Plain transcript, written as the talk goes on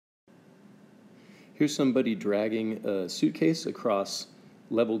Here's somebody dragging a suitcase across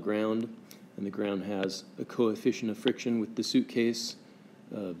level ground, and the ground has a coefficient of friction with the suitcase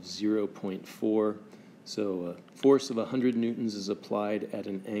of 0.4. So a force of 100 newtons is applied at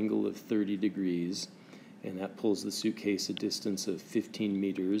an angle of 30 degrees, and that pulls the suitcase a distance of 15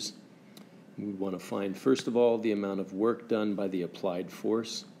 meters. We want to find, first of all, the amount of work done by the applied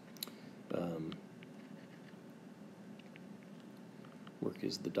force. Work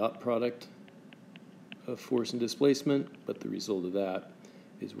is the dot product of force and displacement, but the result of that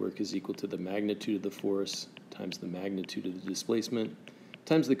is work is equal to the magnitude of the force times the magnitude of the displacement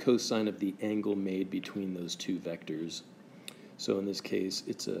times the cosine of the angle made between those two vectors. So in this case,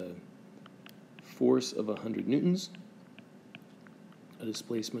 it's a force of 100 newtons, a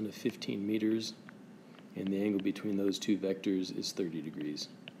displacement of 15 meters, and the angle between those two vectors is 30 degrees.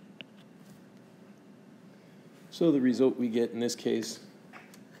 So the result we get in this case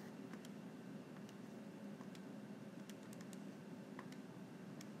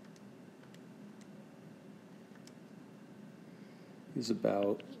is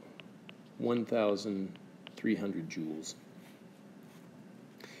about 1,300 joules.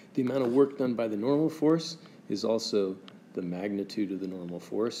 The amount of work done by the normal force is also the magnitude of the normal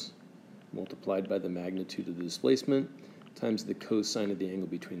force multiplied by the magnitude of the displacement times the cosine of the angle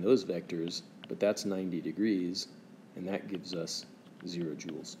between those vectors, but that's 90 degrees, and that gives us 0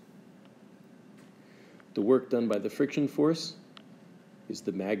 joules. The work done by the friction force is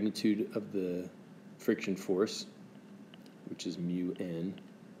the magnitude of the friction force, which is mu n,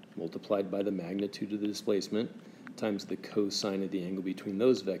 multiplied by the magnitude of the displacement times the cosine of the angle between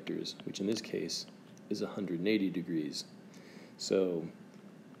those vectors, which in this case is 180 degrees. So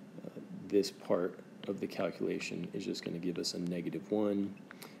this part of the calculation is just going to give us a -1.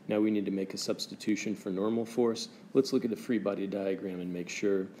 Now we need to make a substitution for normal force. Let's look at the free body diagram and make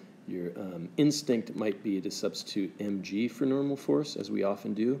sure. Your instinct might be to substitute mg for normal force, as we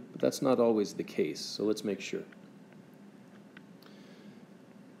often do, but that's not always the case, so let's make sure.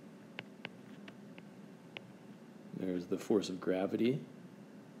 There's the force of gravity.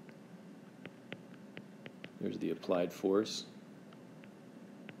 There's the applied force.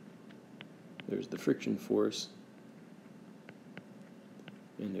 There's the friction force.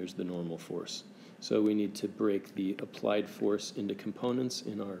 And there's the normal force. So we need to break the applied force into components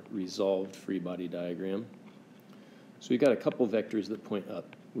in our resolved free body diagram. So we've got a couple vectors that point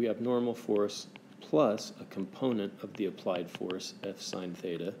up. We have normal force plus a component of the applied force, F sine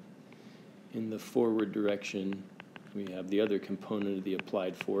theta. In the forward direction, we have the other component of the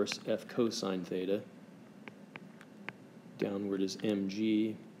applied force, F cosine theta. Downward is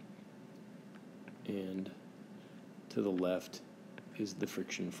mg, and to the left is the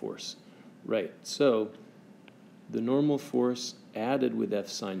friction force. Right, so the normal force added with F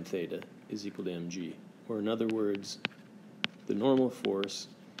sine theta is equal to mg, or in other words, the normal force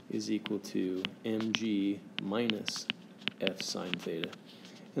is equal to mg minus F sine theta.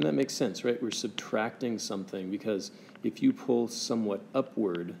 And that makes sense, right? We're subtracting something because if you pull somewhat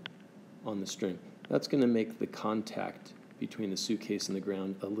upward on the string, that's going to make the contact between the suitcase and the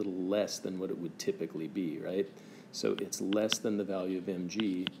ground a little less than what it would typically be, right? So it's less than the value of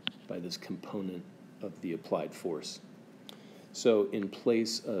mg by this component of the applied force. So in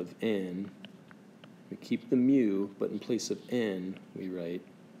place of n, we keep the mu, but in place of n, we write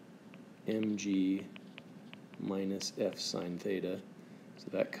mg minus F sine theta. So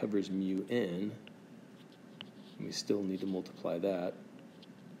that covers mu n, and we still need to multiply that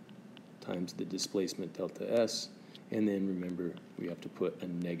times the displacement delta s, and then remember we have to put a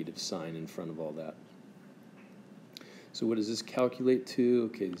negative sign in front of all that. So what does this calculate to?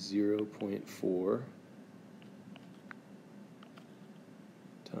 Okay, 0.4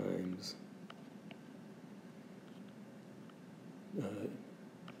 times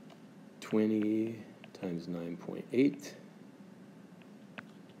 20 times 9.8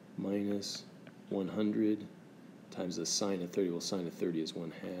 minus 100 times the sine of 30. Well, sine of 30 is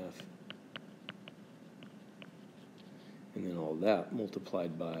 1/2. And then all that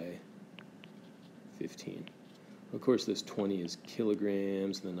multiplied by 15. Of course, this 20 is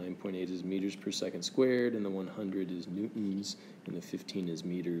kilograms, and the 9.8 is meters per second squared, and the 100 is newtons, and the 15 is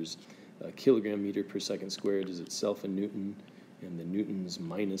meters. Kilogram meter per second squared is itself a newton, and the newtons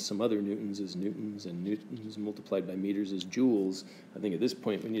minus some other newtons is newtons, and newtons multiplied by meters is joules. I think at this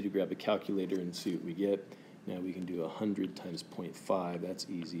point we need to grab a calculator and see what we get. Now we can do 100 times 0.5. That's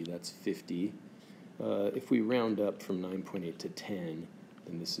easy. That's 50. If we round up from 9.8 to 10,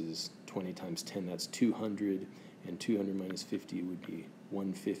 then this is 20 times 10. That's 200, and 200 minus 50 would be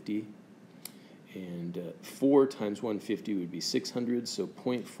 150. And 4 times 150 would be 600, so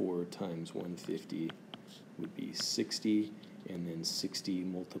 0.4 times 150 would be 60, and then 60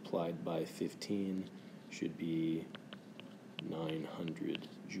 multiplied by 15 should be 900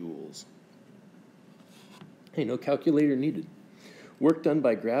 joules. Hey, no calculator needed. Work done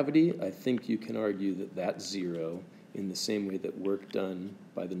by gravity, I think you can argue that that's 0 in the same way that work done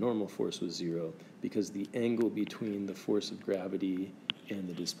by the normal force was 0, because the angle between the force of gravity and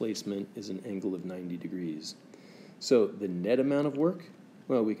the displacement is an angle of 90 degrees. So the net amount of work,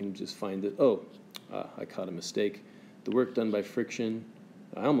 well, we can just find that, I caught a mistake. The work done by friction,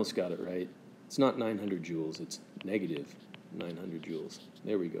 I almost got it right. It's not 900 joules, it's negative 900 joules.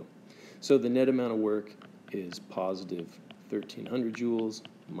 There we go. So the net amount of work is positive 1,300 joules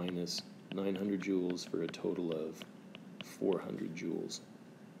minus 900 joules for a total of 400 joules.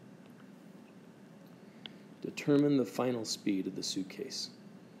 Determine the final speed of the suitcase.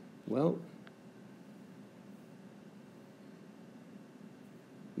 Well,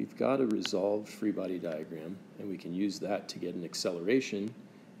 we've got a resolved free body diagram, and we can use that to get an acceleration,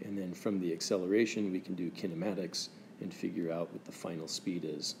 and then from the acceleration we can do kinematics and figure out what the final speed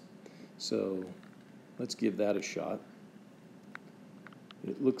is. So let's give that a shot.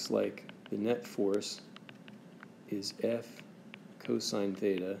 It looks like the net force is F cosine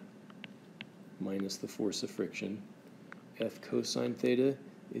theta minus the force of friction. F cosine theta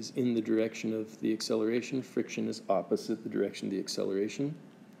is in the direction of the acceleration. Friction is opposite the direction of the acceleration.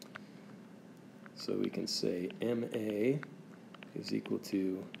 So we can say MA is equal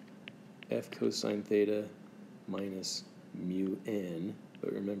to F cosine theta minus mu n.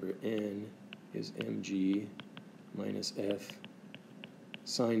 But remember, n is mg minus F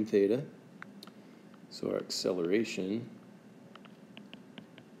sine theta. So our acceleration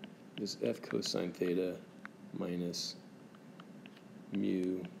is F cosine theta minus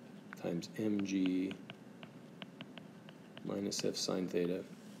mu times mg minus F sine theta,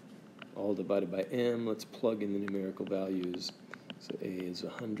 all divided by m. Let's plug in the numerical values. So A is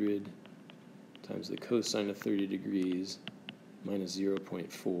 100 times the cosine of 30 degrees minus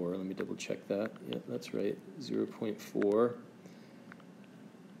 0.4. Let me double check that. Yep, that's right. 0.4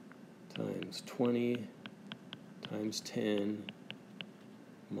 times 20 times 10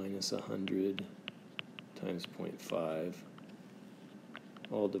 minus 100 times 0.5,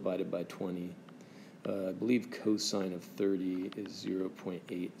 all divided by 20. I believe cosine of 30 is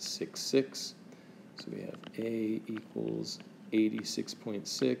 0.866. So we have A equals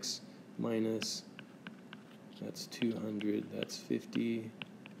 86.6 minus, that's 200, that's 50,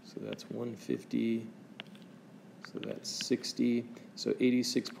 so that's 150, so that's 60. So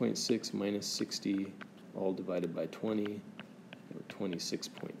 86.6 minus 60, all divided by 20, or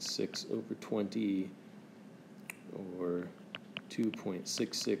 26.6 over 20, or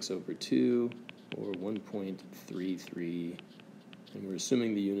 2.66 over 2, or 1.33. And we're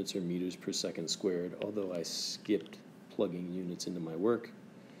assuming the units are meters per second squared, although I skipped plugging units into my work.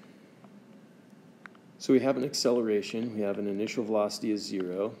 So we have an acceleration, we have an initial velocity is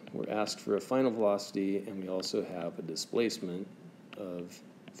 0, we're asked for a final velocity, and we also have a displacement of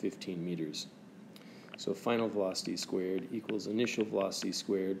 15 meters. So final velocity squared equals initial velocity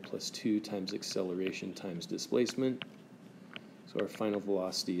squared plus 2 times acceleration times displacement. So our final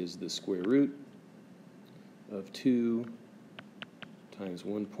velocity is the square root of 2 times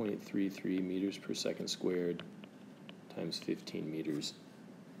 1.33 meters per second squared times 15 meters.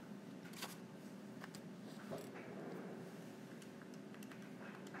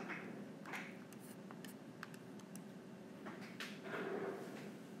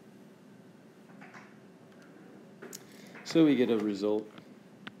 So we get a result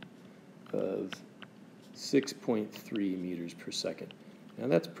of 6.3 meters per second. Now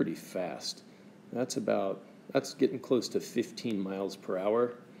that's pretty fast. That's getting close to 15 miles per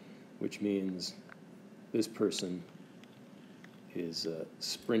hour, which means this person is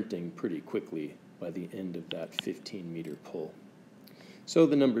sprinting pretty quickly by the end of that 15-meter pull. So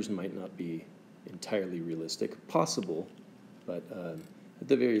the numbers might not be entirely realistic, possible, but at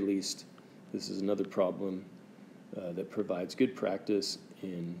the very least, this is another problem that provides good practice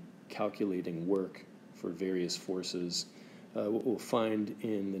in calculating work for various forces. What we'll find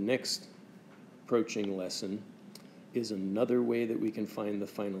in the next approaching lesson is another way that we can find the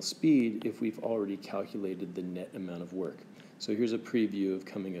final speed if we've already calculated the net amount of work. So here's a preview of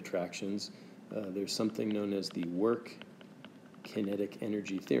coming attractions. There's something known as the work kinetic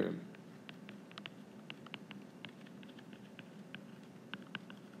energy theorem.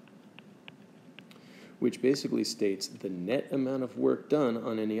 Which basically states the net amount of work done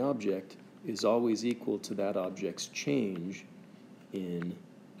on any object is always equal to that object's change in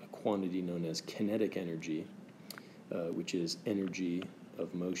a quantity known as kinetic energy, which is energy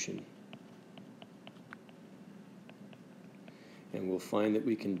of motion. And we'll find that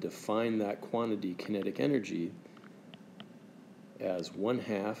we can define that quantity, kinetic energy, as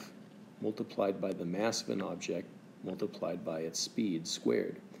 1/2 multiplied by the mass of an object multiplied by its speed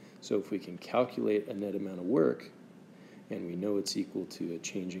squared. So if we can calculate a net amount of work, and we know it's equal to a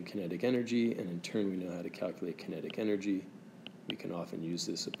change in kinetic energy, and in turn we know how to calculate kinetic energy, we can often use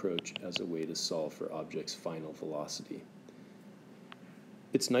this approach as a way to solve for objects' final velocity.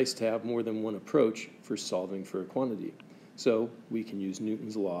 It's nice to have more than one approach for solving for a quantity. So we can use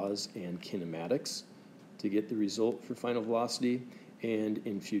Newton's laws and kinematics to get the result for final velocity, and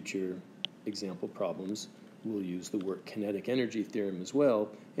in future example problems we'll use the work kinetic energy theorem as well,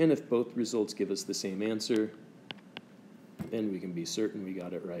 and if both results give us the same answer, then we can be certain we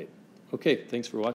got it right. Okay, thanks for watching.